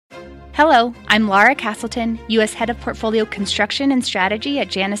Hello, I'm Laura Castleton, U.S. Head of Portfolio Construction and Strategy at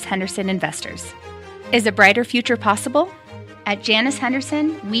Janus Henderson Investors. Is a brighter future possible? At Janus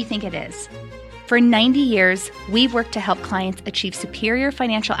Henderson, we think it is. For 90 years, we've worked to help clients achieve superior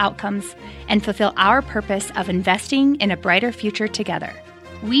financial outcomes and fulfill our purpose of investing in a brighter future together.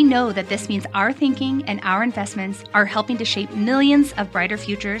 We know that this means our thinking and our investments are helping to shape millions of brighter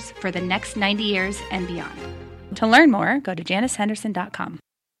futures for the next 90 years and beyond. To learn more, go to janushenderson.com.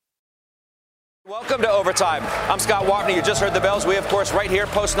 Welcome to Overtime. I'm Scott Wapner. You just heard the bells. We, of course, right here,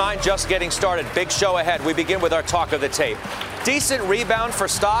 Post 9, just getting started. Big show ahead. We begin with our talk of the tape. Decent rebound for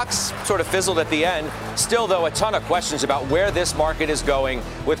stocks, sort of fizzled at the end. Still, though, a ton of questions about where this market is going,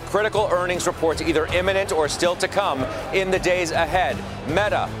 with critical earnings reports either imminent or still to come in the days ahead.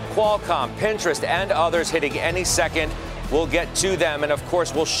 Meta, Qualcomm, Pinterest, and others hitting any second. We'll get to them, and of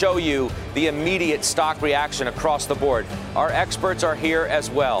course, we'll show you the immediate stock reaction across the board. Our experts are here as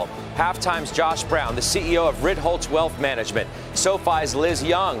well. Halftime's Josh Brown, the CEO of Ritholtz Wealth Management. SoFi's Liz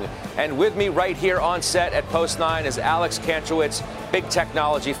Young. And with me right here on set at Post 9 is Alex Kantrowitz, big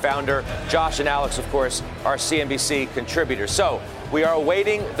technology founder. Josh and Alex, of course, are CNBC contributors. So we are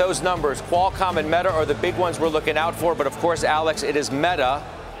awaiting those numbers. Qualcomm and Meta are the big ones we're looking out for. But of course, Alex, it is Meta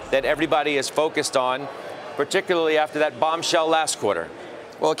that everybody is focused on, particularly after that bombshell last quarter.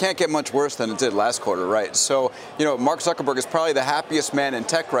 Well, it can't get much worse than it did last quarter, right? So, Mark Zuckerberg is probably the happiest man in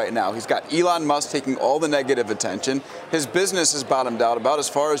tech right now. He's got Elon Musk taking all the negative attention. His business has bottomed out about as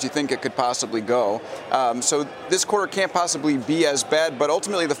far as you think it could possibly go. So this quarter can't possibly be as bad, but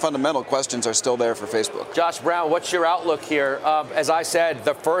ultimately the fundamental questions are still there for Facebook. Josh Brown, what's your outlook here? As I said,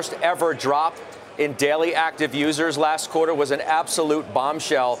 the first ever drop in daily active users last quarter was an absolute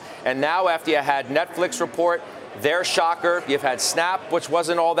bombshell. And now after you had Netflix report their shocker, you've had Snap, which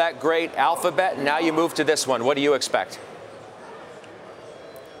wasn't all that great, Alphabet, and now you move to this one. What do you expect?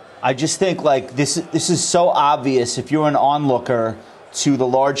 I just think this is so obvious. If you're an onlooker to the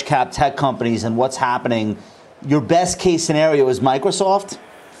large cap tech companies and what's happening, your best case scenario is Microsoft,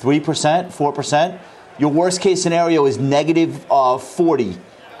 3%, 4%. Your worst case scenario is negative 40%.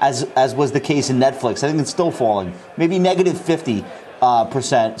 As was the case in Netflix. I think it's still falling, maybe negative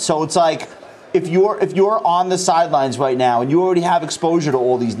 50%. So it's like if you're on the sidelines right now and you already have exposure to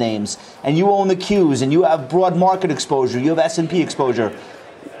all these names and you own the Qs and you have broad market exposure, you have S&P exposure,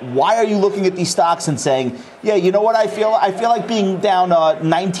 why are you looking at these stocks and saying, yeah, you know what, I feel like being down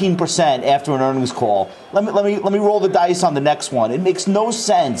 19% after an earnings call. Let me roll the dice on the next one. It makes no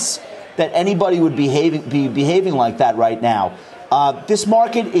sense that anybody would be behaving like that right now. This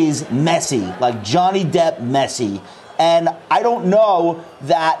market is messy, like Johnny Depp messy. And I don't know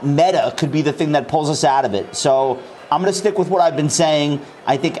that Meta could be the thing that pulls us out of it. So I'm going to stick with what I've been saying.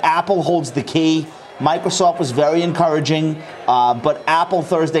 I think Apple holds the key. Microsoft was very encouraging. But Apple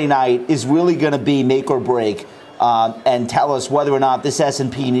Thursday night is really going to be make or break and tell us whether or not this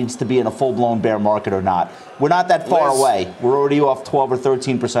S&P needs to be in a full-blown bear market or not. We're not that far away. We're already off 12 or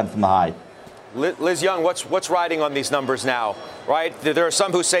 13% from the high. Liz Young, what's riding on these numbers now, right? There are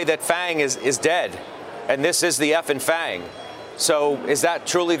some who say that FANG is dead, and this is the F in FANG. So is that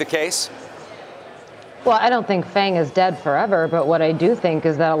truly the case? Well, I don't think FANG is dead forever, but what I do think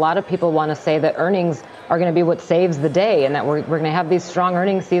is that a lot of people want to say that earnings are going to be what saves the day and that we're going to have these strong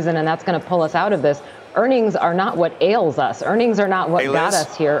earnings season and that's going to pull us out of this. Earnings are not what ails us. Earnings are not what got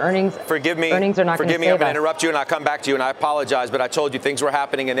us here. Earnings are not going to save us. Forgive me, I'm going to interrupt you and I'll come back to you and I apologize, but I told you things were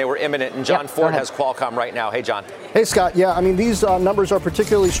happening and they were imminent. And John Ford has Qualcomm right now. Hey, John. Hey, Scott. Yeah, I mean, these numbers are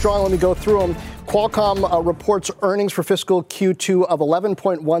particularly strong. Let me go through them. Qualcomm reports earnings for fiscal Q2 of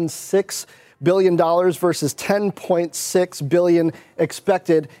 $11.16 billion versus $10.6 billion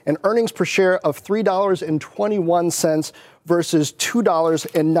expected, and earnings per share of $3.21 versus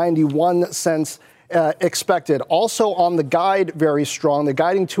 $2.91 expected. Also on the guide, very strong. They're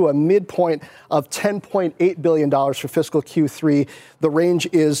guiding to a midpoint of $10.8 billion for fiscal Q3. The range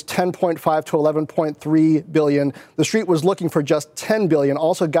is $10.5 to $11.3 billion. The street was looking for just $10 billion,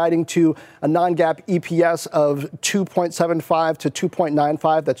 also guiding to a non-GAAP EPS of $2.75 to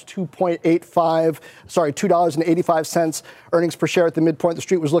 $2.95. That's $2.85 earnings per share at the midpoint. The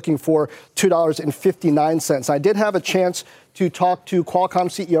street was looking for $2.59. I did have a chance to talk to Qualcomm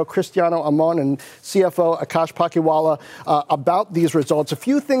CEO Cristiano Amon and CFO Akash Pakiwala about these results. A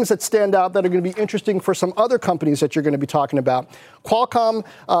few things that stand out that are going to be interesting for some other companies that you're going to be talking about. Qualcomm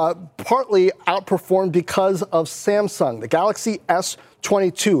partly outperformed because of Samsung. The Galaxy S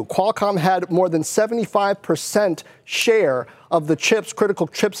 22. Qualcomm had more than 75% share of the chips, critical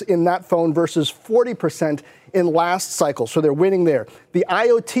chips in that phone versus 40% in last cycle. So they're winning there. The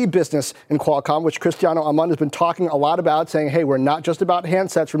IoT business in Qualcomm, which Cristiano Amon has been talking a lot about, saying, hey, we're not just about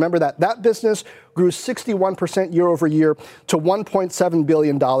handsets. Remember that business grew 61% year over year to $1.7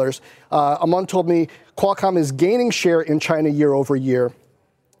 billion. Amon told me Qualcomm is gaining share in China year over year.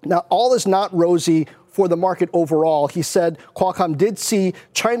 Now, all is not rosy for the market overall. He said Qualcomm did see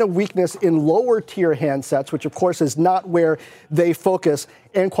China weakness in lower tier handsets, which of course is not where they focus.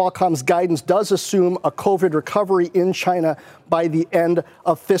 And Qualcomm's guidance does assume a COVID recovery in China by the end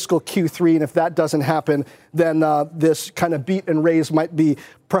of fiscal Q3. And if that doesn't happen, then this kind of beat and raise might be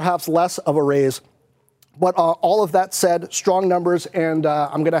perhaps less of a raise. But all of that said, strong numbers. And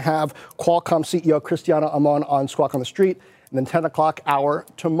I'm going to have Qualcomm CEO Cristiano Amon on Squawk on the Street and then 10 o'clock hour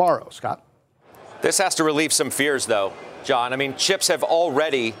tomorrow. Scott? This has to relieve some fears, though, John. I mean, chips have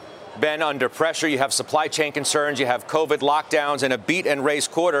already been under pressure. You have supply chain concerns. You have COVID lockdowns, and a beat and raise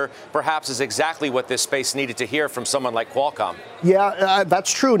quarter perhaps is exactly what this space needed to hear from someone like Qualcomm. Yeah,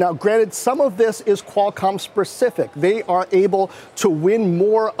 that's true. Now, granted, some of this is Qualcomm specific. They are able to win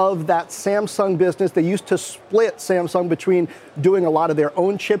more of that Samsung business. They used to split Samsung between doing a lot of their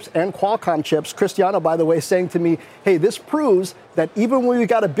own chips and Qualcomm chips. Cristiano, by the way, saying to me, hey, this proves that even when we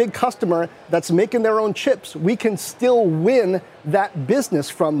got a big customer that's making their own chips, we can still win that business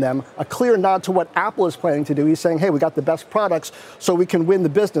from them. A clear nod to what Apple is planning to do. He's saying, hey, we got the best products, so we can win the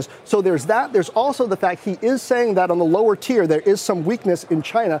business. So there's that. There's also the fact he is saying that on the lower tier, there is some weakness in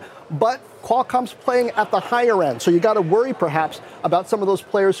China, but Qualcomm's playing at the higher end. So you got to worry perhaps about some of those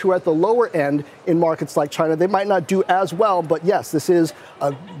players who are at the lower end in markets like China. They might not do as well, but yes, this is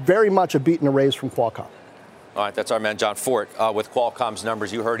very much a beat and a raise from Qualcomm. All right, that's our man, John Fort, with Qualcomm's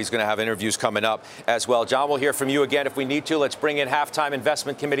numbers. You heard he's going to have interviews coming up as well. John, we'll hear from you again if we need to. Let's bring in halftime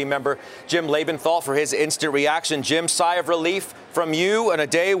investment committee member Jim Lebenthal for his instant reaction. Jim, sigh of relief from you on a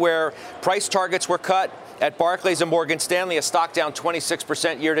day where price targets were cut at Barclays and Morgan Stanley, a stock down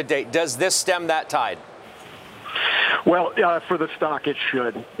 26% year to date. Does this stem that tide? Well, for the stock, it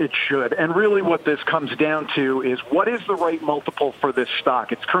should. It should. And really what this comes down to is what is the right multiple for this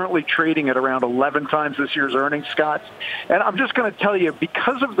stock? It's currently trading at around 11 times this year's earnings, Scott. And I'm just going to tell you,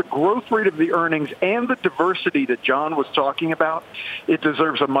 because of the growth rate of the earnings and the diversity that John was talking about, it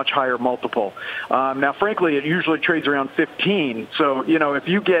deserves a much higher multiple. Now, frankly, it usually trades around 15. So, you know, if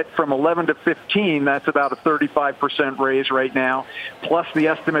you get from 11 to 15, that's about a 35% raise right now. Plus the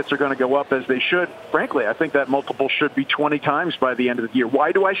estimates are going to go up as they should. Frankly, I think that multiple should be 20 times by the end of the year.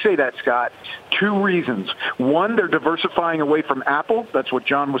 Why do I say that, Scott? Two reasons. One, they're diversifying away from Apple. That's what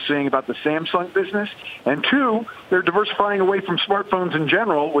John was saying about the Samsung business. And two, they're diversifying away from smartphones in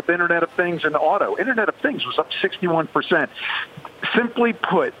general with Internet of Things and auto. Internet of Things was up 61%. Simply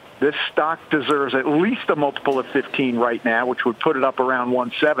put, this stock deserves at least a multiple of 15 right now, which would put it up around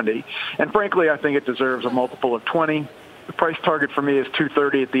 170. And frankly, I think it deserves a multiple of 20. The price target for me is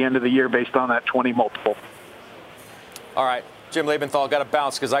 230 at the end of the year based on that 20 multiple. All right, Jim Lebenthal, got to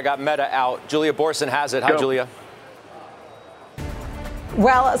bounce because I got Meta out. Julia Borson has it. Hi, Julia.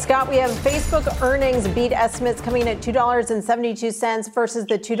 Well, Scott, we have Facebook earnings beat estimates coming in at $2.72 versus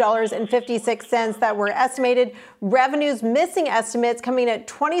the $2.56 that were estimated. Revenues missing estimates coming at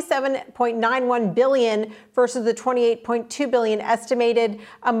 $27.91 billion versus the $28.2 billion estimated.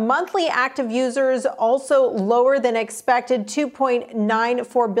 Monthly active users also lower than expected,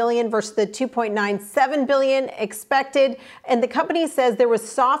 2.94 billion versus the 2.97 billion expected. And the company says there was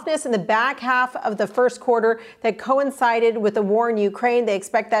softness in the back half of the first quarter that coincided with the war in Ukraine. They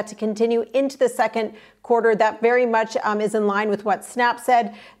expect that to continue into the second quarter. That very much is in line with what Snap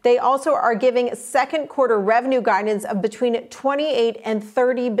said. They also are giving second quarter revenue guidance of between 28 and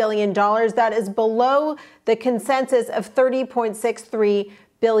 $30 billion. That is below the consensus of $30.63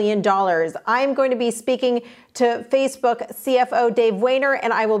 billion. I am going to be speaking to Facebook CFO Dave Wehner,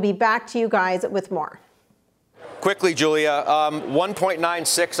 and I will be back to you guys with more. Quickly, Julia,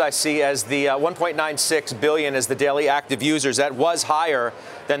 1.96 I see as the 1.96 billion as the daily active users. That was higher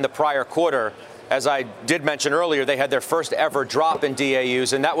than the prior quarter. As I did mention earlier, they had their first ever drop in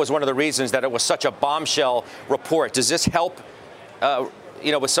DAUs, and that was one of the reasons that it was such a bombshell report. Does this help,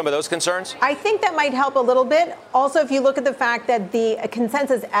 with some of those concerns? I think that might help a little bit. Also, if you look at the fact that the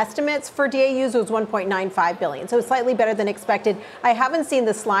consensus estimates for DAUs was 1.95 billion, so slightly better than expected. I haven't seen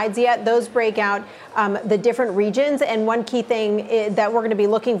the slides yet. Those break out the different regions, and one key thing that we're going to be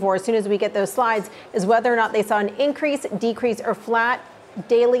looking for as soon as we get those slides is whether or not they saw an increase, decrease, or flat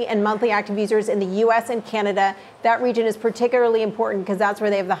daily and monthly active users in the U.S. and Canada. That region is particularly important because that's where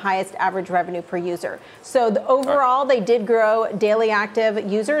they have the highest average revenue per user. So overall, they did grow daily active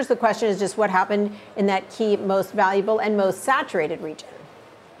users. The question is just what happened in that key, most valuable and most saturated region.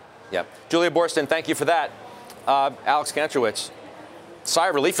 Yep. Julia Borston, thank you for that. Alex Kantrowitz, sigh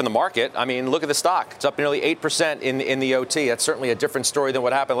of relief in the market. I mean, look at the stock. It's up nearly 8% in the OT. That's certainly a different story than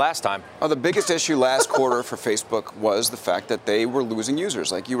what happened last time. Well, the biggest issue last quarter for Facebook was the fact that they were losing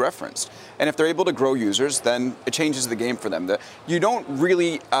users, like you referenced. And if they're able to grow users, then it changes the game for them. You don't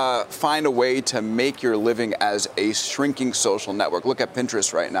really find a way to make your living as a shrinking social network. Look at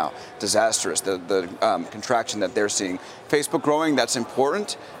Pinterest right now. Disastrous, the contraction that they're seeing. Facebook growing, that's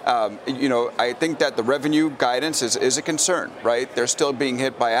important. I think that the revenue guidance is a concern, right? They're still being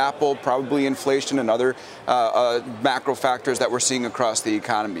hit by Apple, probably inflation and other macro factors that we're seeing across the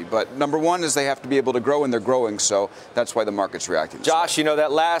economy. But number one is they have to be able to grow, and they're growing, so that's why the market's reacting. Josh,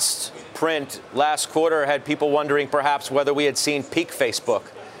 that last print last quarter had people wondering perhaps whether we had seen peak Facebook.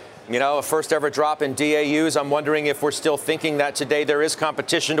 A first ever drop in DAUs. I'm wondering if we're still thinking that today there is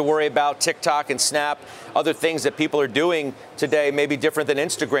competition to worry about. TikTok and Snap, other things that people are doing today may be different than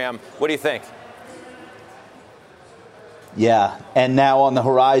Instagram. What do you think? Yeah, and now on the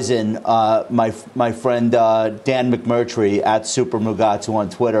horizon, my friend Dan McMurtry at Super Mugatu on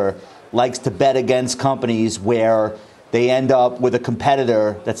Twitter likes to bet against companies where they end up with a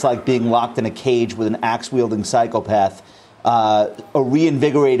competitor that's like being locked in a cage with an axe-wielding psychopath. A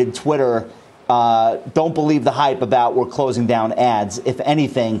reinvigorated Twitter, don't believe the hype about we're closing down ads. If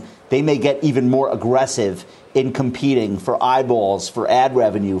anything, they may get even more aggressive in competing for eyeballs, for ad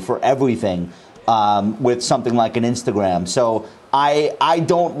revenue, for everything with something like an Instagram. So I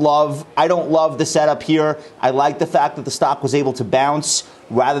don't love the setup here. I like the fact that the stock was able to bounce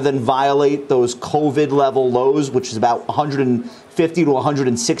rather than violate those COVID level lows, which is about 150 to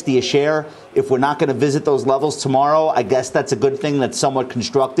 160 a share. If we're not going to visit those levels tomorrow, I guess that's a good thing. That's somewhat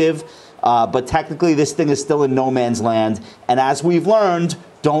constructive. But technically, this thing is still in no man's land. And as we've learned,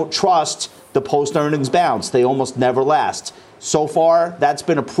 don't trust the post-earnings bounce. They almost never last. So far, that's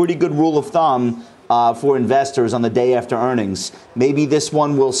been a pretty good rule of thumb for investors on the day after earnings. Maybe this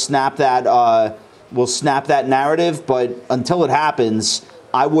one will snap that narrative, but until it happens,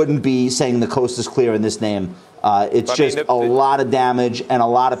 I wouldn't be saying the coast is clear in this name. It's just a lot of damage and a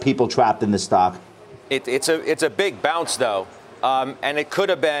lot of people trapped in this stock. It's a big bounce, though, and it could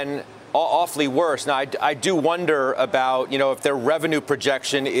have been awfully worse. Now, I do wonder about, if their revenue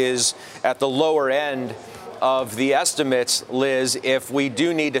projection is at the lower end of the estimates, Liz, if we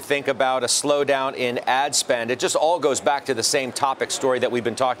do need to think about a slowdown in ad spend. It just all goes back to the same topic story that we've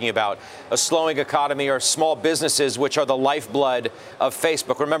been talking about. A slowing economy or small businesses, which are the lifeblood of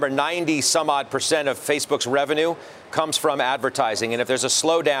Facebook. Remember, 90-some-odd% of Facebook's revenue comes from advertising. And if there's a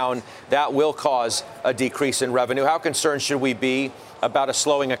slowdown, that will cause a decrease in revenue. How concerned should we be about a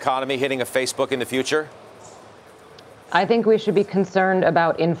slowing economy hitting a Facebook in the future? I think we should be concerned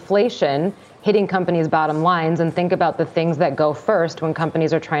about inflation hitting companies' bottom lines and think about the things that go first when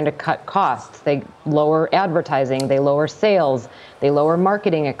companies are trying to cut costs. They lower advertising, they lower sales, they lower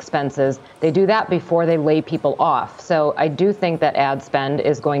marketing expenses. They do that before they lay people off. So I do think that ad spend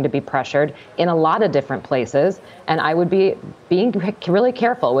is going to be pressured in a lot of different places. And I would be being really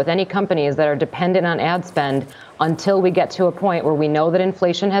careful with any companies that are dependent on ad spend until we get to a point where we know that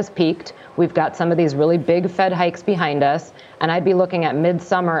inflation has peaked. We've got some of these really big Fed hikes behind us, and I'd be looking at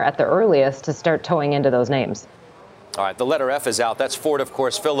midsummer at the earliest to start towing into those names. All right, the letter F is out. That's Ford, of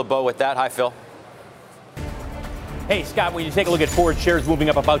course. Phil LeBeau with that. Hi, Phil. Hey, Scott, when you take a look at Ford shares moving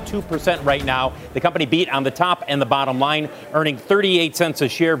up about 2% right now, the company beat on the top and the bottom line, earning 38 cents a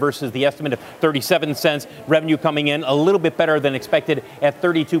share versus the estimate of 37 cents. Revenue coming in a little bit better than expected at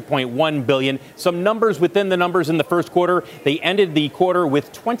 $32.1 billion. Some numbers within the numbers in the first quarter. They ended the quarter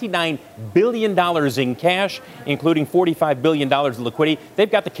with $29 billion in cash, including $45 billion in liquidity.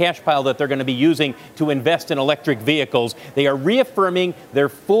 They've got the cash pile that they're going to be using to invest in electric vehicles. They are reaffirming their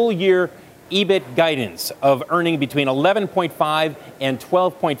full year EBIT guidance of earning between $11.5 and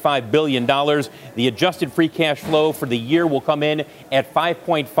 $12.5 billion. The adjusted free cash flow for the year will come in at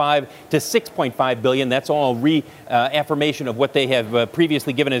 $5.5 to $6.5 billion. That's all reaffirmation of what they have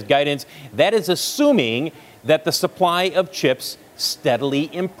previously given as guidance. That is assuming that the supply of chips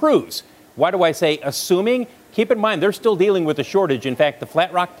steadily improves. Why do I say assuming? Keep in mind, they're still dealing with a shortage. In fact, the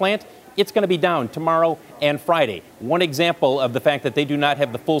Flat Rock plant, it's going to be down tomorrow and Friday. One example of the fact that they do not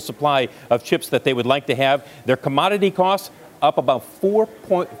have the full supply of chips that they would like to have. Their commodity costs up about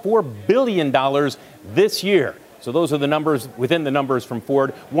 $4.4 billion this year. So those are the numbers within the numbers from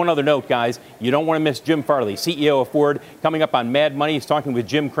Ford. One other note, guys, you don't want to miss Jim Farley, CEO of Ford, coming up on Mad Money. He's talking with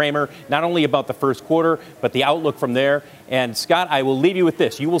Jim Cramer, not only about the first quarter, but the outlook from there. And Scott, I will leave you with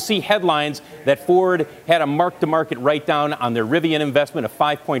this. You will see headlines that Ford had a mark-to-market write-down on their Rivian investment of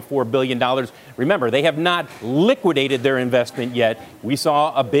 $5.4 billion. Remember, they have not liquidated their investment yet. We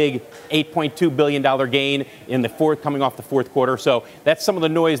saw a big $8.2 billion gain in the coming off the fourth quarter. So that's some of the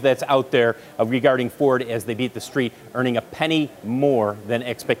noise that's out there regarding Ford as they beat the street, earning a penny more than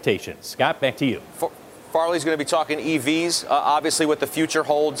expectations. Scott, back to you. Farley's going to be talking EVs, obviously what the future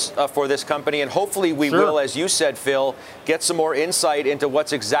holds for this company. And hopefully we will, as you said, Phil, get some more insight into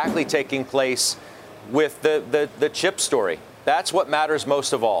what's exactly taking place with the chip story. That's what matters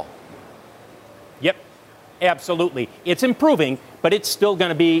most of all. Yep, absolutely. It's improving, but it's still going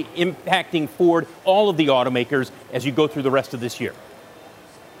to be impacting Ford, all of the automakers, as you go through the rest of this year.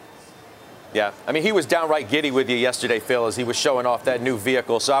 Yeah, I mean, he was downright giddy with you yesterday, Phil, as he was showing off that new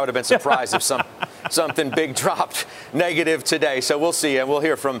vehicle. So I would have been surprised if something big dropped negative today. So we'll see, and we'll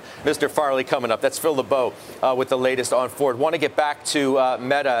hear from Mr. Farley coming up. That's Phil LeBeau with the latest on Ford. Want to get back to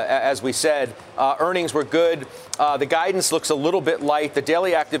Meta. As we said, earnings were good. The guidance looks a little bit light. The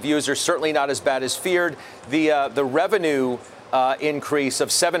daily active users certainly not as bad as feared. The revenue increase of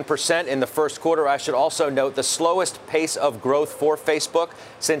 7% in the first quarter. I should also note the slowest pace of growth for Facebook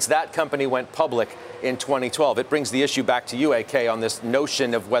since that company went public in 2012. It brings the issue back to you, AK, on this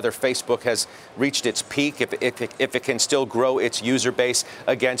notion of whether Facebook has reached its peak, if it can still grow its user base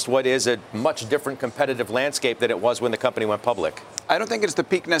against what is a much different competitive landscape than it was when the company went public. I don't think it's the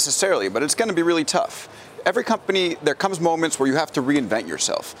peak necessarily, but it's going to be really tough. Every company, there comes moments where you have to reinvent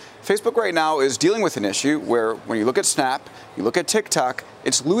yourself. Facebook right now is dealing with an issue where when you look at Snap, you look at TikTok,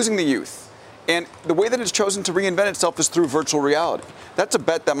 it's losing the youth. And the way that it's chosen to reinvent itself is through virtual reality. That's a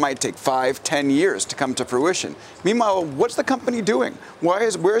bet that might take 5-10 years to come to fruition. Meanwhile, what's the company doing? Where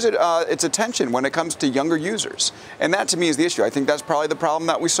is it its attention when it comes to younger users? And that, to me, is the issue. I think that's probably the problem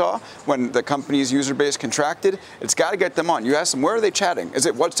that we saw when the company's user base contracted. It's got to get them on. You ask them, where are they chatting? Is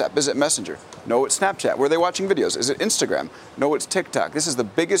it WhatsApp? Is it Messenger? No, it's Snapchat. Where are they watching videos? Is it Instagram? No, it's TikTok. This is the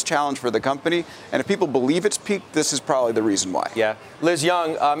biggest challenge for the company. And if people believe it's peaked, this is probably the reason why. Yeah. Liz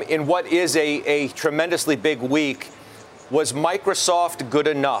Young, in what is a tremendously big week, was Microsoft good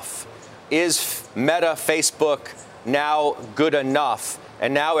enough? Is Meta, Facebook now good enough?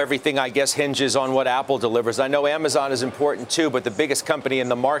 And now everything, I guess, hinges on what Apple delivers. I know Amazon is important, too, but the biggest company in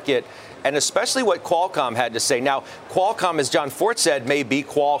the market, and especially what Qualcomm had to say. Now, Qualcomm, as John Fort said, may be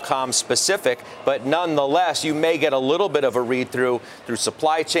Qualcomm specific, but nonetheless, you may get a little bit of a read-through through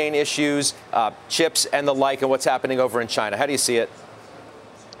supply chain issues, chips and the like, and what's happening over in China. How do you see it?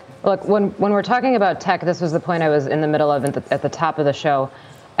 Look, when we're talking about tech, this was the point I was in the middle of at the top of the show.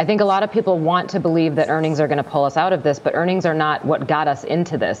 I think a lot of people want to believe that earnings are going to pull us out of this, but earnings are not what got us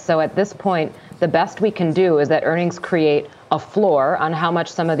into this. So at this point, the best we can do is that earnings create a floor on how much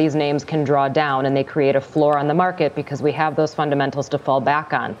some of these names can draw down, and they create a floor on the market because we have those fundamentals to fall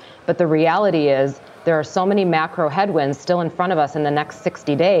back on. But the reality is there are so many macro headwinds still in front of us in the next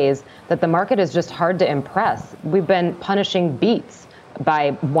 60 days that the market is just hard to impress. We've been punishing beats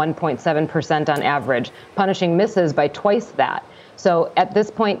by 1.7% on average, punishing misses by twice that. So at this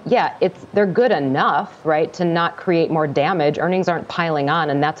point, yeah, they're good enough, right, to not create more damage. Earnings aren't piling on,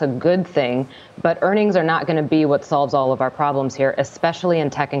 and that's a good thing. But earnings are not going to be what solves all of our problems here, especially in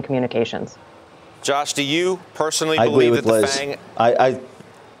tech and communications. Josh, do you personally believe that the FANG?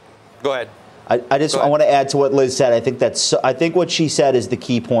 Go ahead. I want to add to what Liz said. I think what she said is the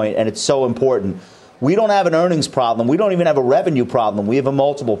key point, and it's so important. We don't have an earnings problem. We don't even have a revenue problem. We have a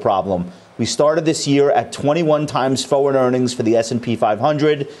multiple problem. We started this year at 21 times forward earnings for the S&P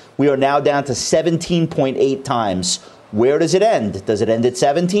 500. We are now down to 17.8 times. Where does it end? Does it end at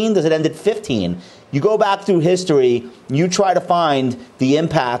 17? Does it end at 15? You go back through history, you try to find the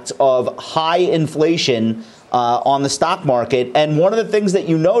impact of high inflation on the stock market. And one of the things that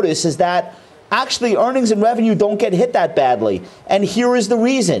you notice is that actually earnings and revenue don't get hit that badly. And here is the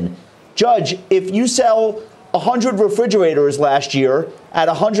reason. Judge, if you sell 100 refrigerators last year at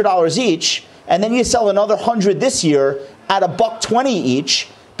 $100 each, and then you sell another 100 this year at $1.20 each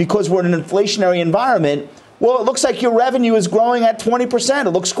because we're in an inflationary environment, well, it looks like your revenue is growing at 20%.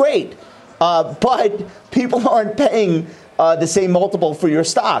 It looks great. But people aren't paying the same multiple for your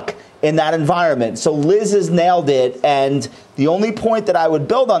stock in that environment. So Liz has nailed it. And the only point that I would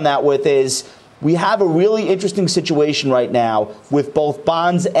build on that with is we have a really interesting situation right now with both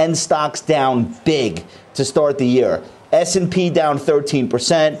bonds and stocks down big to start the year. S&P down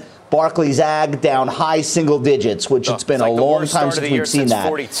 13%, Barclays Ag down high single digits, which it's been a long time since we've seen that.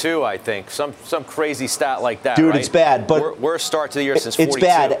 42, I think. Some crazy stat like that, Dude, right? It's bad. But worst start to the year since 42. It's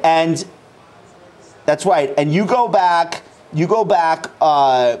bad. And that's right. And you go back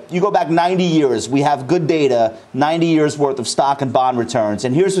 90 years. We have good data, 90 years worth of stock and bond returns.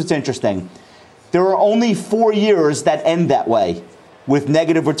 And here's what's interesting. There are only 4 years that end that way with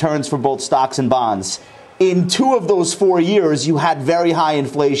negative returns for both stocks and bonds. In 2 of those 4 years, you had very high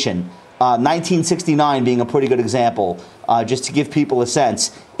inflation, 1969 being a pretty good example, just to give people a sense.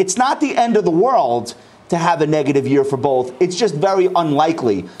 It's not the end of the world to have a negative year for both. It's just very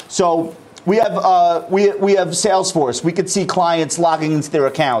unlikely. So we have Salesforce. We could see clients logging into their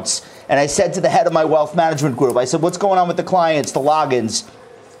accounts. And I said to the head of my wealth management group, I said, what's going on with the clients, the logins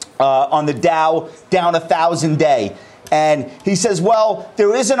on the Dow, down 1,000 day? And he says, well,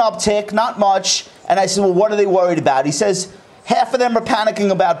 there is an uptick, not much. And I said, well, what are they worried about? He says, half of them are panicking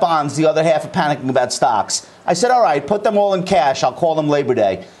about bonds. The other half are panicking about stocks. I said, all right, put them all in cash. I'll call them Labor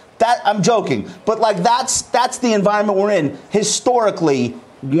Day. I'm joking. But that's the environment we're in. Historically,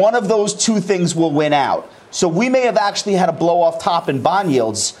 one of those 2 things will win out. So we may have actually had a blow off top in bond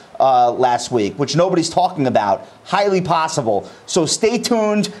yields last week, which nobody's talking about. Highly possible. So stay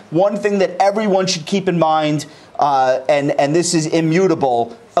tuned. One thing that everyone should keep in mind, and this is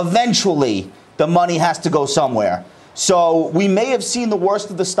immutable, eventually the money has to go somewhere. So we may have seen the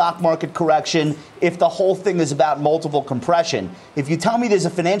worst of the stock market correction if the whole thing is about multiple compression. If you tell me there's a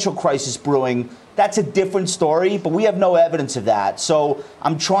financial crisis brewing, that's a different story, but we have no evidence of that. So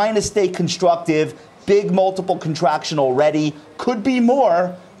I'm trying to stay constructive. Big multiple contraction already. Could be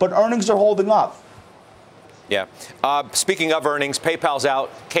more, but earnings are holding up. Yeah. Speaking of earnings, PayPal's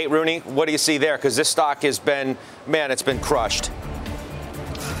out. Kate Rooney, what do you see there? Because this stock has been, it's been crushed.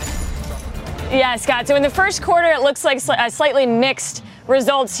 Yeah, Scott. So in the first quarter, it looks like slightly mixed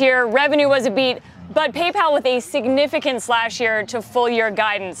results here. Revenue was a beat, but PayPal with a significant slash here to full year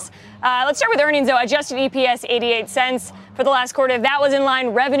guidance. Let's start with earnings, though. Adjusted EPS, 88 cents for the last quarter. That was in line.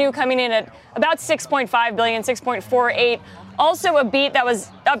 Revenue coming in at about $6.5 billion, 6.48. Also a beat that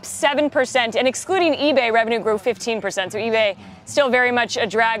was up 7%, and excluding eBay, revenue grew 15%. So eBay still very much a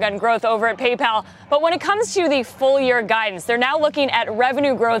drag on growth over at PayPal. But when it comes to the full year guidance, they're now looking at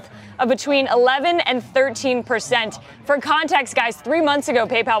revenue growth of between 11 and 13%. For context, guys, 3 months ago,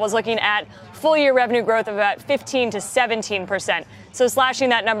 PayPal was looking at full year revenue growth of about 15 to 17%. So slashing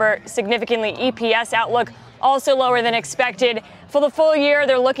that number significantly. EPS outlook also lower than expected. For the full year,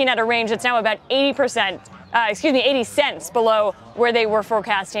 they're looking at a range that's now about 80 cents below where they were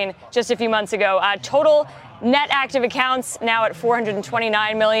forecasting just a few months ago. Total net active accounts now at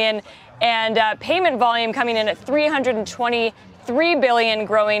 429 million, and payment volume coming in at 323 billion,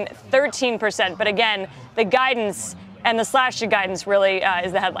 growing 13%. But again, the guidance and the slash to guidance really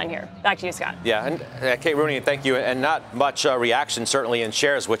is the headline here. Back to you, Scott. Yeah, and Kate Rooney, thank you. And not much reaction, certainly, in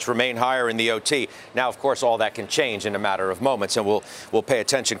shares, which remain higher in the OT. Now, of course, all that can change in a matter of moments, and we'll pay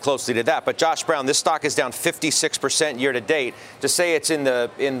attention closely to that. But Josh Brown, this stock is down 56% year to date. To say it's in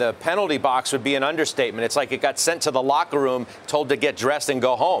the penalty box would be an understatement. It's like it got sent to the locker room, told to get dressed and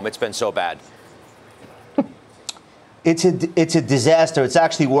go home. It's been so bad. It's a disaster. It's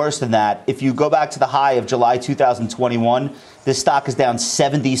actually worse than that. If you go back to the high of July 2021, this stock is down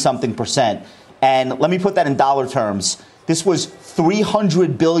 70-something%. And let me put that in dollar terms. This was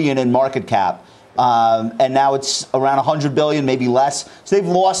 $300 billion in market cap, and now it's around $100 billion, maybe less. So they've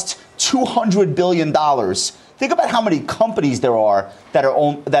lost $200 billion. Think about how many companies there are that are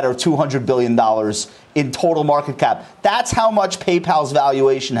 $200 billion in total market cap. That's how much PayPal's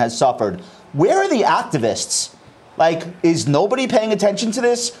valuation has suffered. Where are the activists? Like, is nobody paying attention to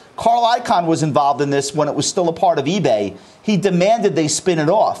this? Carl Icahn was involved in this when it was still a part of eBay. He demanded they spin it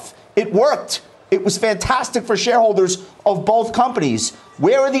off. It worked. It was fantastic for shareholders of both companies.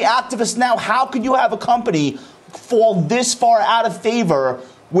 Where are the activists now? How could you have a company fall this far out of favor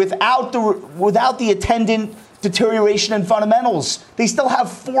without the attendant deterioration in fundamentals? They still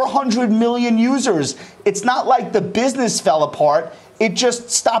have 400 million users. It's not like the business fell apart. It just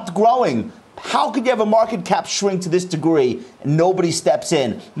stopped growing. How could you have a market cap shrink to this degree and nobody steps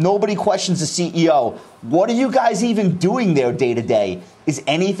in? Nobody questions the CEO. What are you guys even doing there day to day? Is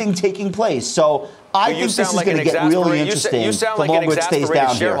anything taking place? So I think this is going to get really interesting. You sound like an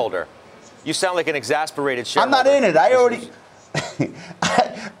exasperated shareholder. You sound like an exasperated shareholder. I'm not in it.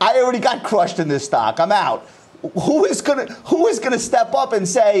 I already got crushed in this stock. I'm out. Who is gonna step up and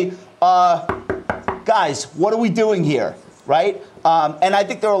say, guys, what are we doing here? Right? And I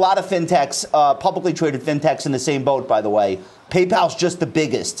think there are a lot of fintechs, publicly traded fintechs in the same boat, by the way. PayPal's just the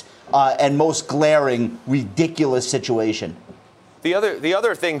biggest and most glaring, ridiculous situation. The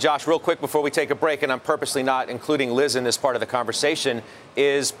other thing, Josh, real quick before we take a break, and I'm purposely not including Liz in this part of the conversation,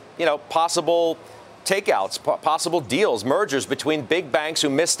 is, possible takeouts, possible deals, mergers between big banks who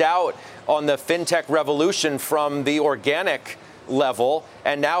missed out on the fintech revolution from the organic level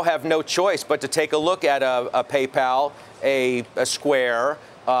and now have no choice but to take a look at a PayPal, a Square,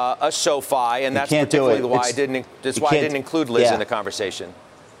 a SoFi, and that's particularly why I didn't include Liz in the conversation.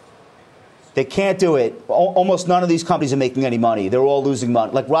 They can't do it. Almost none of these companies are making any money. They're all losing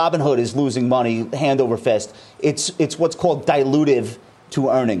money. Like Robinhood is losing money hand over fist. It's what's called dilutive to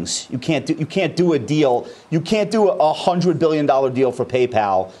earnings. You can't do a deal. You can't do a $100 billion deal for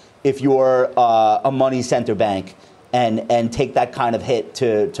PayPal if you're a money center bank and take that kind of hit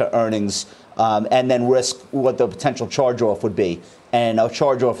to earnings and then risk what the potential charge-off would be. And a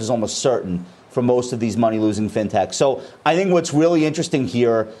charge-off is almost certain for most of these money-losing fintechs. So I think what's really interesting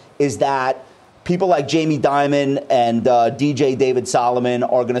here is that people like Jamie Dimon and DJ David Solomon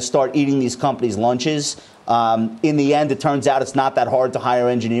are going to start eating these companies' lunches. In the end, it turns out it's not that hard to hire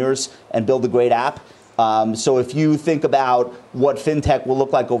engineers and build a great app. So if you think about what fintech will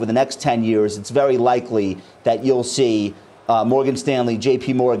look like over the next 10 years, it's very likely that you'll see Morgan Stanley,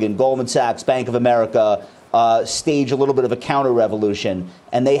 JP Morgan, Goldman Sachs, Bank of America stage a little bit of a counter revolution.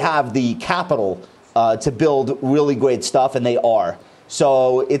 And they have the capital to build really great stuff, and they are.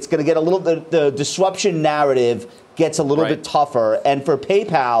 So it's going to get the disruption narrative gets a little bit tougher. And for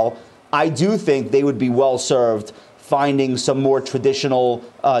PayPal, I do think they would be well served finding some more traditional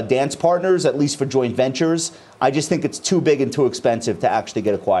dance partners, at least for joint ventures. I just think it's too big and too expensive to actually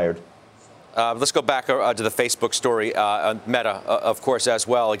get acquired. Let's go back to the Facebook story on Meta, of course, as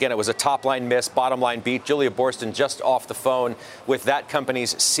well. Again, it was a top-line miss, bottom-line beat. Julia Boorstin just off the phone with that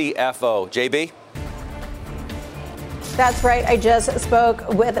company's CFO. JB? That's right. I just spoke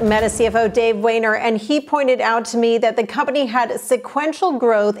with Meta CFO Dave Wehner, and he pointed out to me that the company had sequential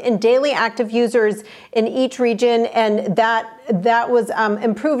growth in daily active users in each region, and that was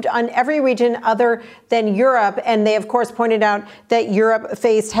improved on every region other than Europe. And they, of course, pointed out that Europe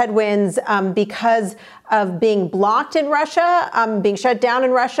faced headwinds because of being blocked in Russia, being shut down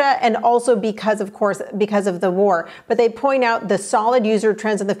in Russia, and also because of the war. But they point out the solid user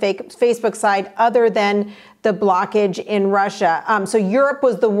trends on the Facebook side other than the blockage in Russia. So Europe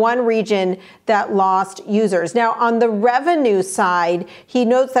was the one region that lost users. Now, on the revenue side, he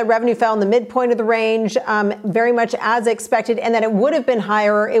notes that revenue fell in the midpoint of the range, very much as expected, and that it would have been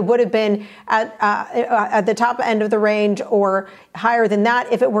higher. It would have been at the top end of the range or higher than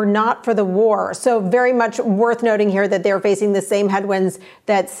that if it were not for the war. So very much worth noting here that they're facing the same headwinds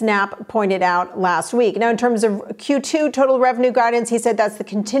that Snap pointed out last week. Now, in terms of Q2 total revenue guidance, he said that's the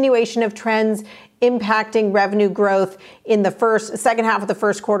continuation of trends impacting revenue growth in the second half of the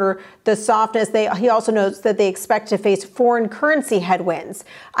first quarter. The softness, he also notes that they expect to face foreign currency headwinds.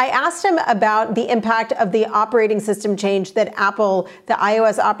 I asked him about the impact of the operating system change that Apple, the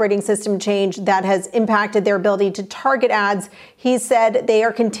iOS operating system change that has impacted their ability to target ads. He said they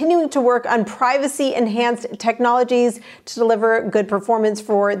are continuing to work on privacy-enhanced technologies to deliver good performance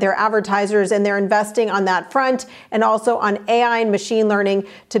for their advertisers, and they're investing on that front and also on AI and machine learning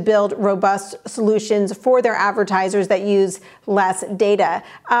to build robust solutions for their advertisers that use less data.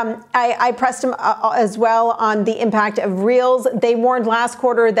 I pressed him as well on the impact of Reels. They warned last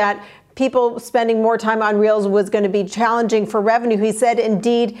quarter that people spending more time on Reels was going to be challenging for revenue. He said,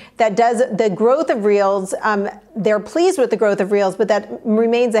 indeed, that does the growth of Reels. They're pleased with the growth of Reels, but that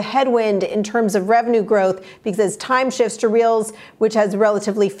remains a headwind in terms of revenue growth because as time shifts to Reels, which has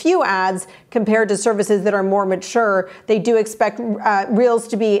relatively few ads compared to services that are more mature, they do expect Reels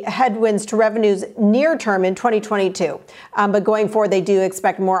to be headwinds to revenues near term in 2022. But going forward, they do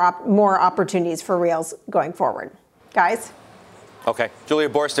expect more opportunities for Reels going forward. Guys? Okay. Julia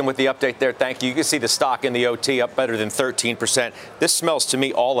Boorstin with the update there. Thank you. You can see the stock in the OT up better than 13%. This smells to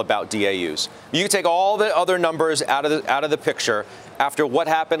me all about DAUs. You can take all the other numbers out of the picture after what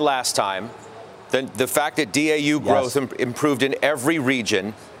happened last time. The fact that DAU growth improved in every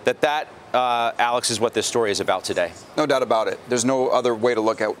region, that Alex, is what this story is about today. No doubt about it. There's no other way to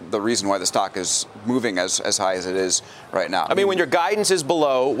look at the reason why the stock is moving as high as it is right now. I mean, when your guidance is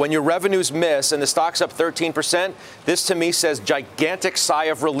below, when your revenues miss, and the stock's up 13%, this to me says gigantic sigh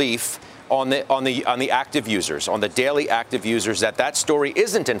of relief on the active users, on the daily active users, that story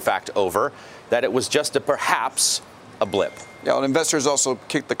isn't in fact over, that it was just perhaps a blip. Yeah, well, investors also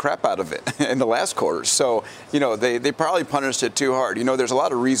kicked the crap out of it in the last quarter. So, they probably punished it too hard. There's a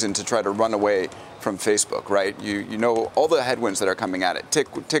lot of reason to try to run away from Facebook, right? You know all the headwinds that are coming at it.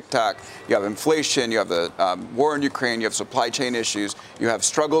 TikTok, you have inflation, you have the war in Ukraine, you have supply chain issues, you have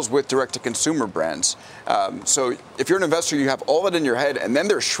struggles with direct-to-consumer brands. So if you're an investor, you have all that in your head, and then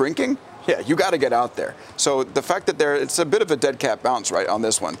they're shrinking. Yeah, you got to get out there. So the fact that it's a bit of a dead cat bounce, right, on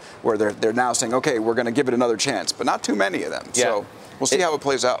this one, where they're now saying, okay, we're going to give it another chance, but not too many of them. Yeah. So we'll see how it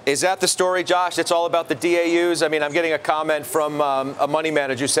plays out. Is that the story, Josh? It's all about the DAUs? I mean, I'm getting a comment from a money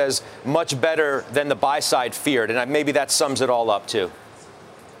manager who says much better than the buy side feared, and maybe that sums it all up too.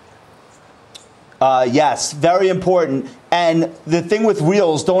 Yes, very important. And the thing with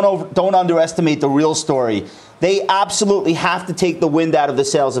Reels, don't underestimate the Reels story. They absolutely have to take the wind out of the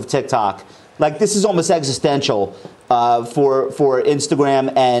sails of TikTok. Like, this is almost existential for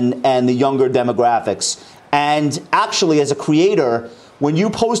Instagram and the younger demographics. And actually, as a creator, when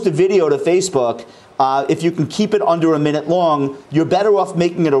you post a video to Facebook, if you can keep it under a minute long, you're better off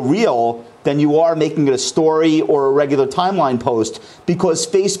making it a reel than you are making it a story or a regular timeline post, because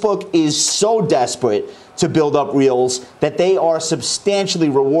Facebook is so desperate to build up reels that they are substantially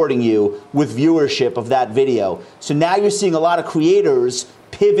rewarding you with viewership of that video. So now you're seeing a lot of creators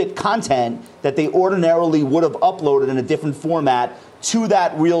pivot content that they ordinarily would have uploaded in a different format to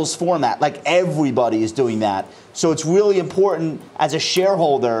that Reels format. Like, everybody is doing that. So it's really important as a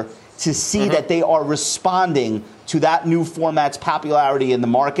shareholder to see that they are responding to that new format's popularity in the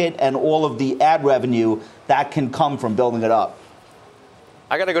market and all of the ad revenue that can come from building it up.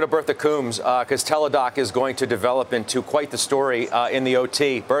 I got to go to Bertha Coombs because Teladoc is going to develop into quite the story in the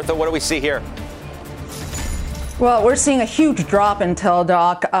OT. Bertha, what do we see here? Well, we're seeing a huge drop in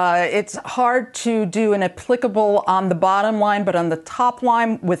Teladoc. It's hard to do an applicable on the bottom line, but on the top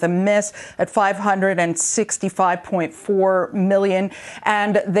line with a miss at $565.4 million.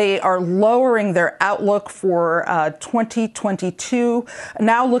 And they are lowering their outlook for 2022,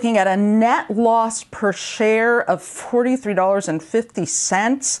 now looking at a net loss per share of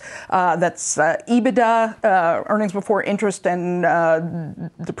 $43.50. That's EBITDA, earnings before interest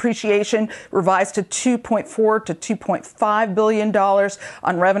and depreciation, revised to 2.4 to $2.5 billion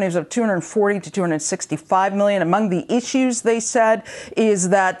on revenues of $240 to $265 million. Among the issues, they said, is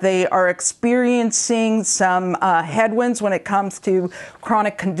that they are experiencing some headwinds when it comes to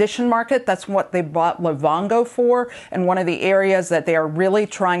chronic condition market. That's what they bought Livongo for, and one of the areas that they are really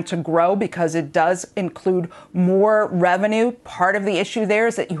trying to grow because it does include more revenue. Part of the issue there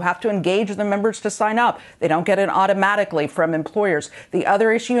is that you have to engage the members to sign up. They don't get it automatically from employers. The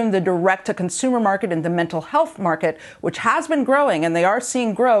other issue in the direct-to-consumer market and the mental health market, which has been growing, and they are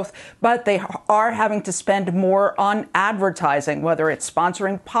seeing growth, but they are having to spend more on advertising, whether it's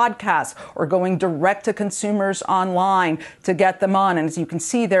sponsoring podcasts or going direct to consumers online to get them on. And as you can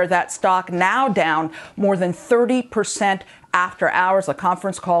see there, that stock now down more than 30% after hours. A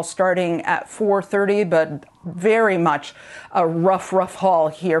conference call starting at 4:30, but very much a rough haul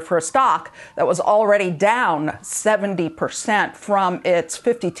here for a stock that was already down 70% from its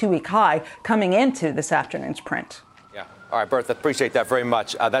 52-week high coming into this afternoon's print. Yeah. All right, Bertha, appreciate that very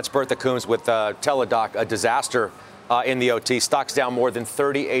much. That's Bertha Coombs with Teladoc, a disaster in the OT. Stock's down more than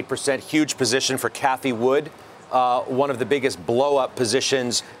 38%. Huge position for Cathie Wood, one of the biggest blow-up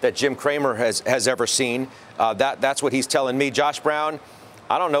positions that Jim Cramer has ever seen. That's what he's telling me. Josh Brown,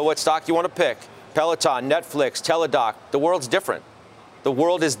 I don't know what stock you want to pick. Peloton, Netflix, Teladoc. The world's different. The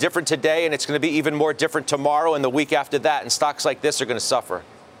world is different today, and it's going to be even more different tomorrow and the week after that. And stocks like this are going to suffer.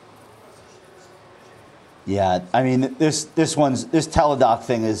 Yeah, I mean, this Teladoc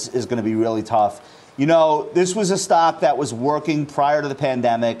thing is going to be really tough. You know, this was a stock that was working prior to the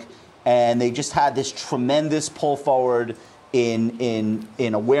pandemic, and they just had this tremendous pull forward in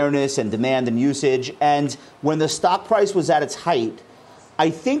awareness and demand and usage. And when the stock price was at its height, I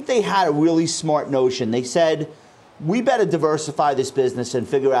think they had a really smart notion. They said, we better diversify this business and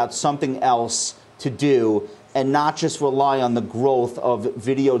figure out something else to do and not just rely on the growth of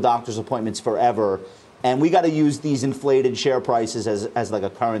video doctor's appointments forever. And we got to use these inflated share prices as like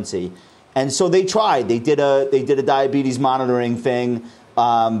a currency. And so they tried. They did a diabetes monitoring thing,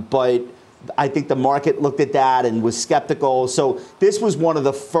 but I think the market looked at that and was skeptical. So this was one of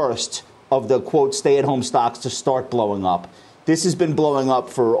the first of the, quote, stay-at-home stocks to start blowing up. This has been blowing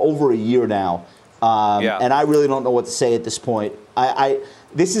up for over a year now, and I really don't know what to say at this point.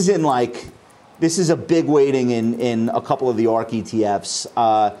 This is a big weighting in a couple of the ARK ETFs.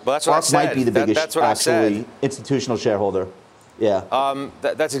 Well, that's what ARK I said. Might be the biggest that's what I said. Institutional shareholder. Yeah.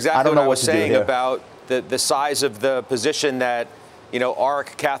 That's exactly what I was saying about the size of the position that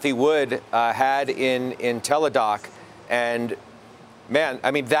ARK, Cathie Wood had in Teladoc. And, man,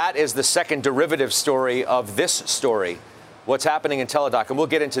 I mean, that is the second derivative story of this story, what's happening in Teladoc. And we'll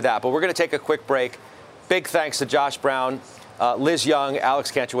get into that. But we're going to take a quick break. Big thanks to Josh Brown, Liz Young,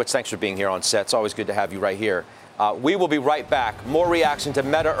 Alex Kantrowitz. Thanks for being here on set. It's always good to have you right here. We will be right back. More reaction to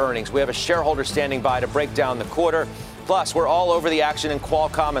Meta earnings. We have a shareholder standing by to break down the quarter. Plus, we're all over the action in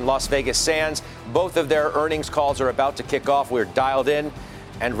Qualcomm and Las Vegas Sands. Both of their earnings calls are about to kick off. We're dialed in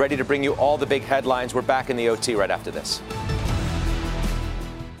and ready to bring you all the big headlines. We're back in the OT right after this.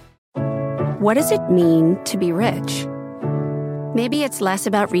 What does it mean to be rich? Maybe it's less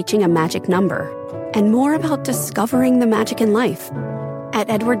about reaching a magic number and more about discovering the magic in life. At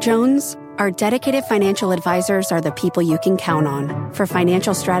Edward Jones, our dedicated financial advisors are the people you can count on for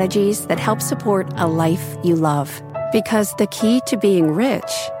financial strategies that help support a life you love. Because the key to being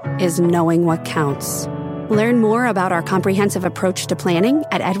rich is knowing what counts. Learn more about our comprehensive approach to planning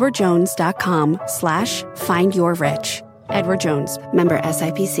at edwardjones.com/findyourrich. Edward Jones, member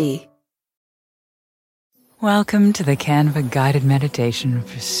SIPC. Welcome to the Canva guided meditation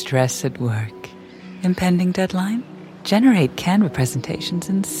for stress at work. Impending deadline? Generate Canva presentations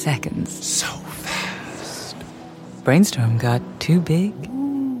in seconds. So fast. Brainstorm got too big?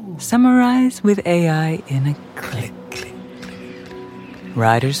 Ooh. Summarize with AI in a click.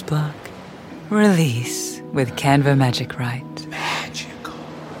 Writer's block? Release with Canva Magic Write. Magical.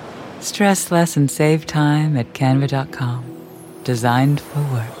 Stress less and save time at canva.com. Designed for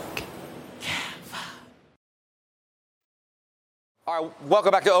work. All right,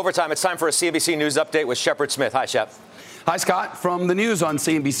 welcome back to Overtime. It's time for a CNBC News update with Shepard Smith. Hi, Shep. Hi, Scott. From the news on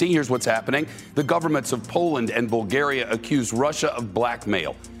CNBC, here's what's happening. The governments of Poland and Bulgaria accuse Russia of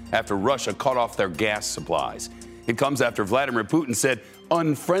blackmail after Russia cut off their gas supplies. It comes after Vladimir Putin said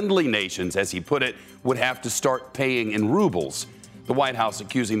unfriendly nations, as he put it, would have to start paying in rubles. The White House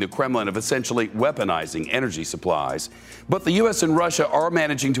accusing the Kremlin of essentially weaponizing energy supplies. But the U.S. and Russia are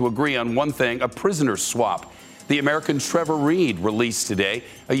managing to agree on one thing, a prisoner swap. The American Trevor Reed released today,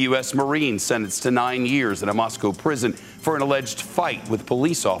 a U.S. Marine sentenced to 9 years in a Moscow prison for an alleged fight with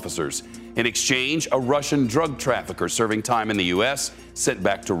police officers. In exchange, a Russian drug trafficker serving time in the U.S. sent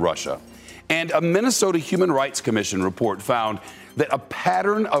back to Russia. And a Minnesota Human Rights Commission report found that a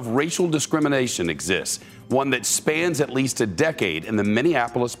pattern of racial discrimination exists, one that spans at least a decade in the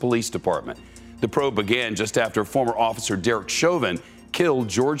Minneapolis Police Department. The probe began just after former officer Derek Chauvin killed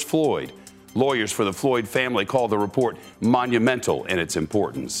George Floyd. Lawyers for the Floyd family call the report monumental in its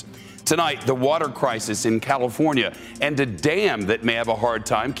importance. Tonight, the water crisis in California and a dam that may have a hard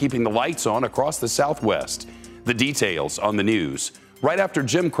time keeping the lights on across the Southwest. The details on the news right after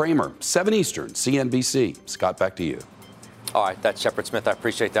Jim Cramer, 7 Eastern, CNBC. Scott, back to you. All right, that's Shepard Smith. I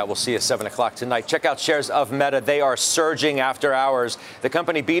appreciate that. We'll see you at 7 o'clock tonight. Check out shares of Meta. They are surging after hours. The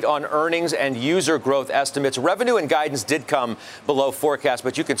company beat on earnings and user growth estimates. Revenue and guidance did come below forecast,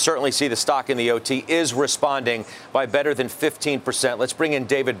 but you can certainly see the stock in the OT is responding by better than 15%. Let's bring in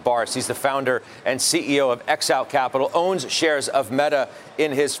David Bartz. He's the founder and CEO of Xout Capital, owns shares of Meta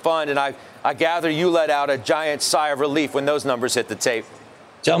in his fund. And I gather you let out a giant sigh of relief when those numbers hit the tape.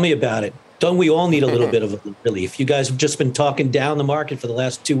 Tell me about it. Don't we all need a little bit of relief? You guys have just been talking down the market for the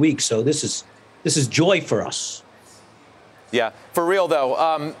last 2 weeks, so this is joy for us. Yeah, for real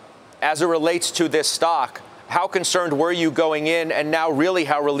though. As it relates to this stock, how concerned were you going in, and now really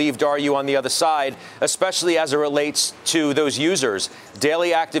how relieved are you on the other side, especially as it relates to those users?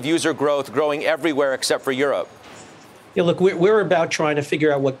 Daily active user growth growing everywhere except for Europe. Yeah, look, we're about trying to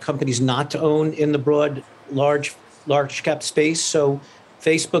figure out what companies not to own in the broad, large cap space. So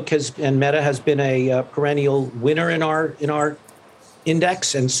Facebook and Meta has been a perennial winner in our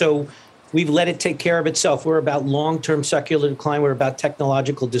index, and so we've let it take care of itself. We're about long-term secular decline. We're about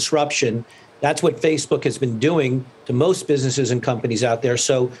technological disruption. That's what Facebook has been doing to most businesses and companies out there.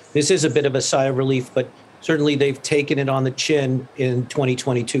 So this is a bit of a sigh of relief, but certainly they've taken it on the chin in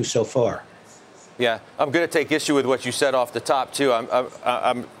 2022 so far. Yeah, I'm going to take issue with what you said off the top too.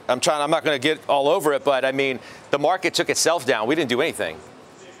 I'm not going to get all over it, but I mean, the market took itself down. We didn't do anything.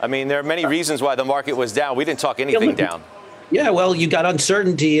 I mean, there are many reasons why the market was down. We didn't talk anything down. Yeah, well, you got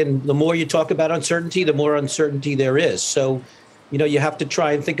uncertainty, and the more you talk about uncertainty, the more uncertainty there is. So, you have to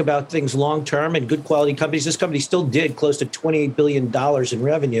try and think about things long term and good quality companies. This company still did close to $28 billion in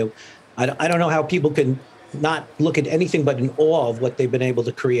revenue. I don't know how people can not look at anything but in awe of what they've been able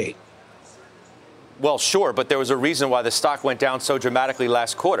to create. Well, sure, but there was a reason why the stock went down so dramatically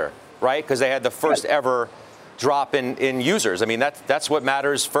last quarter, right? Because they had the first ever drop in users. I mean, that's what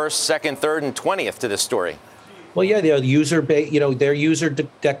matters first, second, third, and 20th to this story. Well, yeah, their user base, their user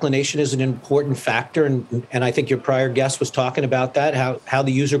declination is an important factor, and I think your prior guest was talking about that, how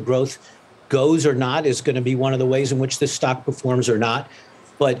the user growth goes or not is going to be one of the ways in which this stock performs or not.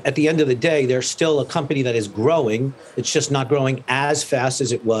 But at the end of the day, there's still a company that is growing. It's just not growing as fast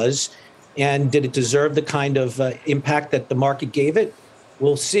as it was. And did it deserve the kind of impact that the market gave it?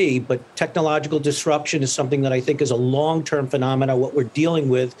 We'll see. But technological disruption is something that I think is a long-term phenomenon. What we're dealing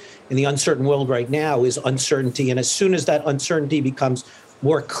with in the uncertain world right now is uncertainty. And as soon as that uncertainty becomes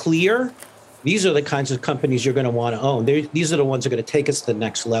more clear, these are the kinds of companies you're going to want to own. These are the ones that are going to take us to the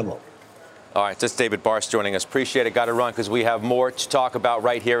next level. All right, this is David Barst joining us. Appreciate it. Got to run because we have more to talk about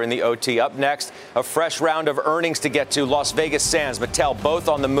right here in the OT. Up next, a fresh round of earnings to get to. Las Vegas Sands, Mattel, both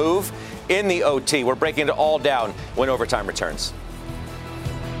on the move in the OT. We're breaking it all down when overtime returns.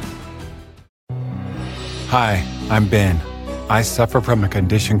 Hi, I'm Ben. I suffer from a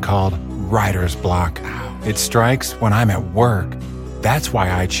condition called writer's block. It strikes when I'm at work. That's why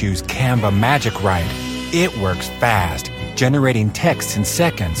I choose Canva Magic Write. It works fast, generating text in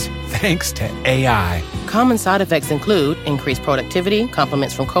seconds, thanks to AI. Common side effects include increased productivity,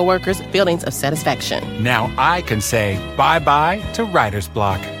 compliments from coworkers, feelings of satisfaction. Now I can say bye-bye to writer's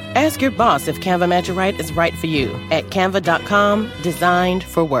block. Ask your boss if Canva Magic Write is right for you at canva.com, designed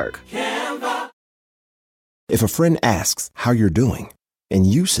for work. Canva. If a friend asks how you're doing, and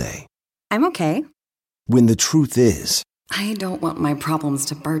you say, I'm okay. When the truth is, I don't want my problems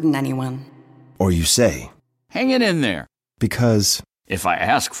to burden anyone. Or you say, hang it in there. Because if I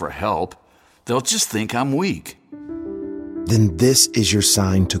ask for help, they'll just think I'm weak. Then this is your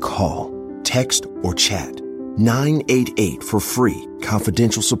sign to call, text, or chat 988 for free,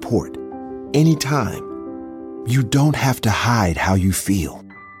 confidential support. Anytime. You don't have to hide how you feel.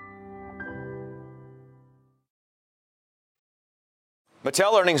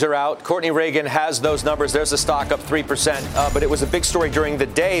 Mattel earnings are out. Courtney Reagan has those numbers. There's the stock up 3%. But it was a big story during the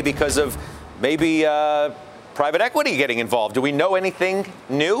day because of maybe private equity getting involved. Do we know anything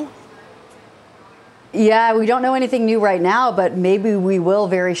new? Yeah, we don't know anything new right now, but maybe we will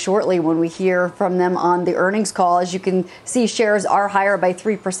very shortly when we hear from them on the earnings call. As you can see, shares are higher by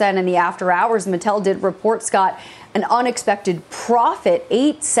 3% in the after hours. Mattel did report, Scott, an unexpected profit,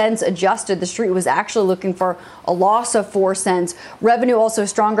 8 cents adjusted. The street was actually looking for a loss of 4 cents. Revenue also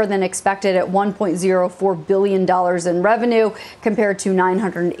stronger than expected at $1.04 billion in revenue compared to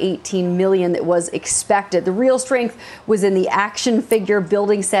 $918 million that was expected. The real strength was in the action figure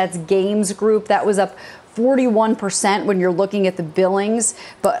building sets games group. That was up 41% when you're looking at the billings,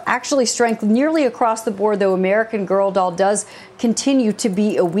 but actually strength nearly across the board, though American Girl doll does continue to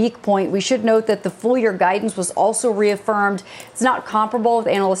be a weak point. We should note that the full year guidance was also reaffirmed. It's not comparable with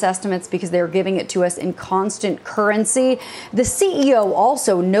analyst estimates because they're giving it to us in constant currency. The CEO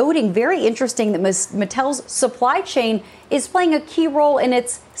also noting, very interesting, that Mattel's supply chain is playing a key role in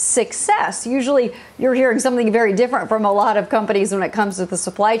its success. Usually you're hearing something very different from a lot of companies when it comes to the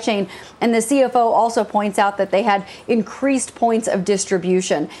supply chain. And the CFO also points out that they had increased points of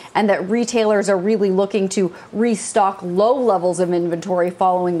distribution and that retailers are really looking to restock low levels of inventory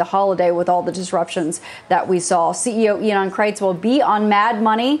following the holiday with all the disruptions that we saw. CEO Ynon Kreiz will be on Mad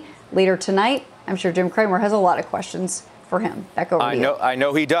Money later tonight. I'm sure Jim Cramer has a lot of questions for him. Back over to you. I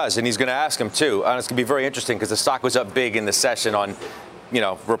know he does, and he's going to ask him too. And it's going to be very interesting because the stock was up big in the session on,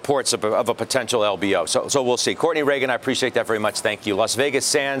 reports of a potential LBO. So we'll see. Courtney Reagan, I appreciate that very much. Thank you. Las Vegas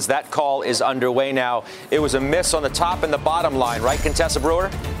Sands, that call is underway now. It was a miss on the top and the bottom line, right, Contessa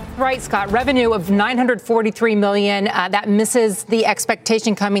Brewer? Right, Scott. Revenue of $943 million. That misses the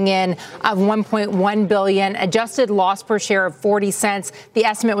expectation coming in of $1.1 billion. Adjusted loss per share of 40 cents. The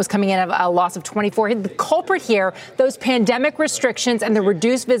estimate was coming in of a loss of 24. The culprit here, those pandemic restrictions and the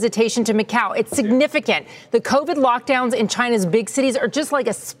reduced visitation to Macau. It's significant. The COVID lockdowns in China's big cities are just like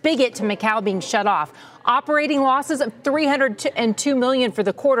a spigot to Macau being shut off. Operating losses of $302 million for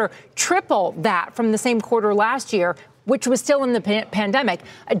the quarter, triple that from the same quarter last year, which was still in the pandemic.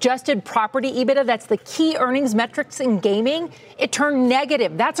 Adjusted property EBITDA, that's the key earnings metrics in gaming, it turned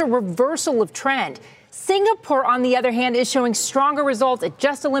negative. That's a reversal of trend. Singapore, on the other hand, is showing stronger results. It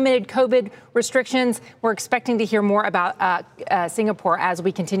just eliminated COVID restrictions. We're expecting to hear more about Singapore as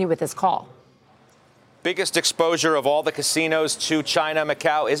we continue with this call. Biggest exposure of all the casinos to China,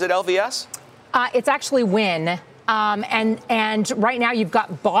 Macau, is it LVS? It's actually Wynn. And right now you've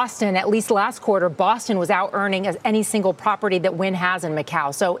got Boston. At least last quarter, Boston was out earning as any single property that Wynn has in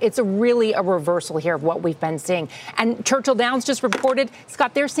Macau. So it's really a reversal here of what we've been seeing. And Churchill Downs just reported,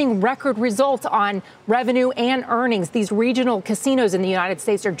 Scott, they're seeing record results on revenue and earnings. These regional casinos in the United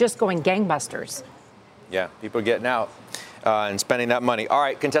States are just going gangbusters. Yeah, people are getting out and spending that money. All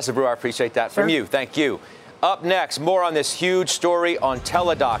right, Contessa Brewer, I appreciate that from you. Thank you. Up next, more on this huge story on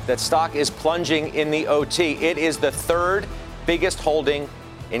Teladoc. That stock is plunging in the OT. It is the third biggest holding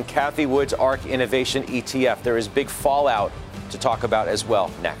in Cathie Wood's ARK Innovation ETF. There is big fallout to talk about as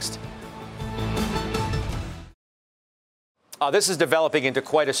well next. This is developing into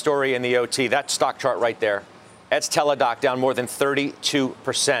quite a story in the OT. That stock chart right there, that's Teladoc down more than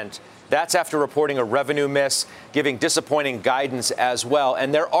 32%. That's after reporting a revenue miss, giving disappointing guidance as well.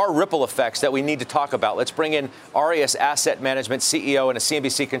 And there are ripple effects that we need to talk about. Let's bring in Aureus Asset Management CEO and a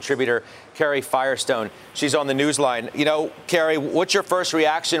CNBC contributor, Kari Firestone. She's on the newsline. You know, Kari, what's your first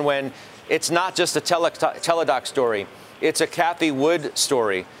reaction when it's not just a Teladoc story? It's a Cathie Wood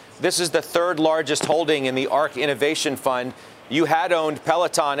story. This is the third largest holding in the ARK Innovation Fund. You had owned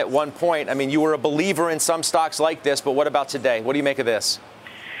Peloton at one point. I mean, you were a believer in some stocks like this, but what about today? What do you make of this?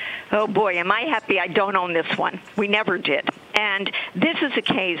 Oh, boy, am I happy I don't own this one. We never did. And this is a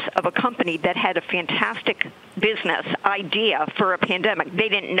case of a company that had a fantastic business idea for a pandemic. They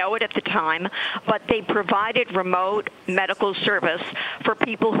didn't know it at the time, but they provided remote medical service for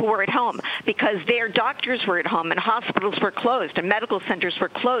people who were at home because their doctors were at home and hospitals were closed and medical centers were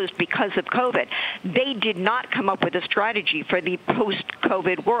closed because of COVID. They did not come up with a strategy for the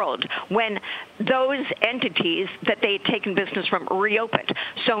post-COVID world when those entities that they had taken business from reopened.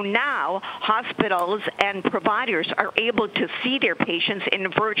 So now hospitals and providers are able to see their patients in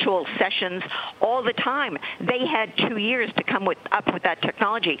virtual sessions all the time. They had 2 years to come up with that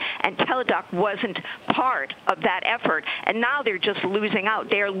technology, and Teladoc wasn't part of that effort. And now they're just losing out.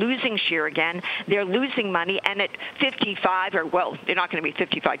 They're losing share again. They're losing money. And at 55, or well, they're not going to be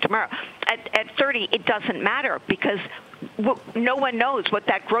 55 tomorrow. At 30, it doesn't matter because no one knows what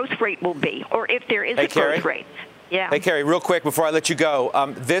that growth rate will be or if there is a growth rate. Yeah. Hey, Kari, real quick before I let you go,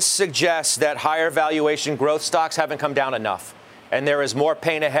 this suggests that higher valuation growth stocks haven't come down enough, and there is more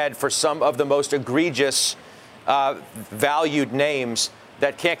pain ahead for some of the most egregious valued names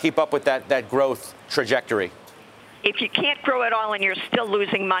that can't keep up with that growth trajectory. If you can't grow at all and you're still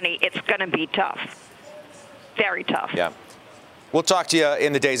losing money, it's going to be tough. Very tough. Yeah. We'll talk to you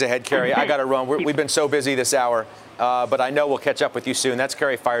in the days ahead, Kari. I got to run. We've been so busy this hour, but I know we'll catch up with you soon. That's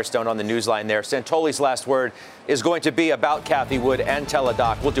Kari Firestone on the newsline there. Santoli's last word is going to be about Cathie Wood and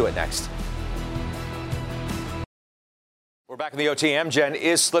Teladoc. We'll do it next. We're back in the OT. Amgen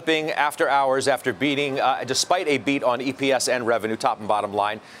is slipping after hours after beating, despite a beat on EPS and revenue, top and bottom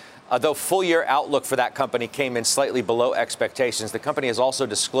line. Though full-year outlook for that company came in slightly below expectations, the company is also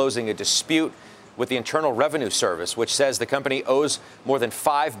disclosing a dispute with the Internal Revenue Service, which says the company owes more than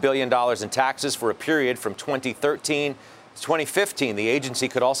 $5 billion in taxes for a period from 2013 to 2015. The agency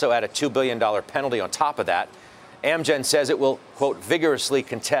could also add a $2 billion penalty on top of that. Amgen says it will, quote, vigorously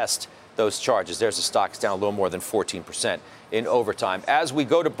contest those charges. There's the stock's down a little more than 14% in overtime. As we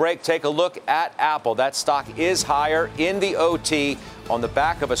go to break, take a look at Apple. That stock is higher in the OT on the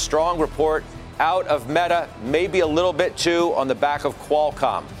back of a strong report out of Meta, maybe a little bit too on the back of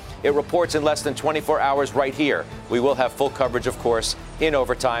Qualcomm. It reports in less than 24 hours right here. We will have full coverage, of course, in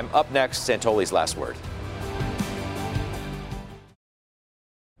overtime. Up next, Santoli's last word.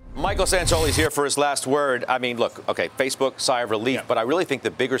 Michael Santoli's here for his last word. I mean, look, okay, Facebook, sigh of relief, but I really think the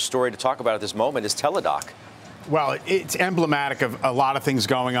bigger story to talk about at this moment is Teladoc. Well, it's emblematic of a lot of things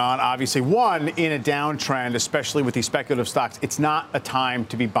going on. Obviously, one, in a downtrend, especially with these speculative stocks, it's not a time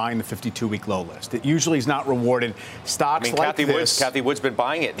to be buying the 52-week low list. It usually is not rewarded. Stocks like this. Cathie Wood's been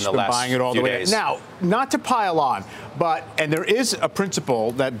buying it in the last buying it all few the way days. Now, not to pile on, and there is a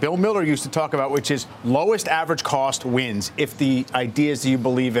principle that Bill Miller used to talk about, which is lowest average cost wins if the ideas that you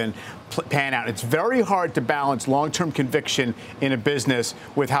believe in pan out. It's very hard to balance long-term conviction in a business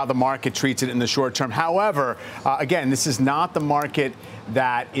with how the market treats it in the short term. However, again, this is not the market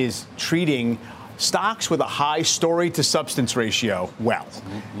that is treating stocks with a high story to substance ratio well.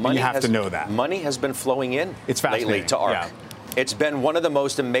 You have to know that. Money has been flowing in lately to ARK. Yeah. It's been one of the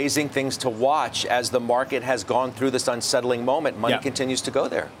most amazing things to watch as the market has gone through this unsettling moment. Money continues to go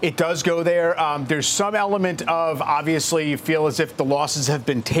there. It does go there. There's some element of, obviously, you feel as if the losses have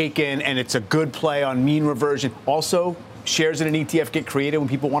been taken and it's a good play on mean reversion. Also, shares in an ETF get created when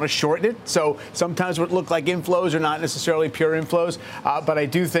people want to shorten it. So sometimes what look like inflows are not necessarily pure inflows. But I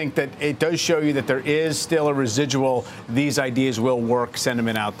do think that it does show you that there is still a residual, these ideas will work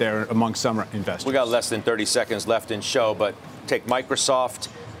sentiment out there among some investors. We got less than 30 seconds left in show, but take Microsoft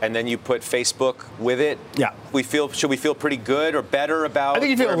and then you put Facebook with it. Yeah. Should we feel pretty good or better about? I think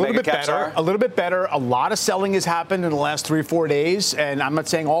you feel where a little bit megacaps better. are? A little bit better. A lot of selling has happened in the last 3 or 4 days, and I'm not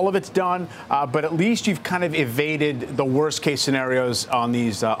saying all of it's done, but at least you've kind of evaded the worst case scenarios on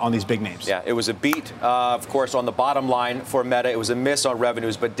these big names. Yeah, it was a beat, of course, on the bottom line for Meta. It was a miss on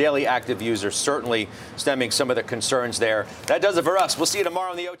revenues, but daily active users certainly stemming some of the concerns there. That does it for us. We'll see you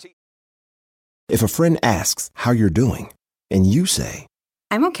tomorrow on the OT. If a friend asks how you're doing, and you say,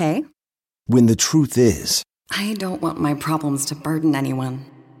 I'm okay. When the truth is, I don't want my problems to burden anyone.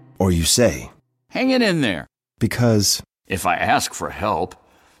 or you say, Hang it in there. because If I ask for help,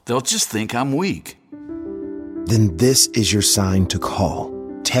 they'll just think I'm weak. then this is your sign to call,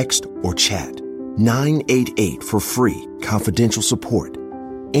 text, or chat 988 for free, confidential support.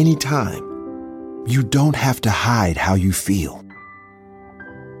 Anytime. You don't have to hide how you feel.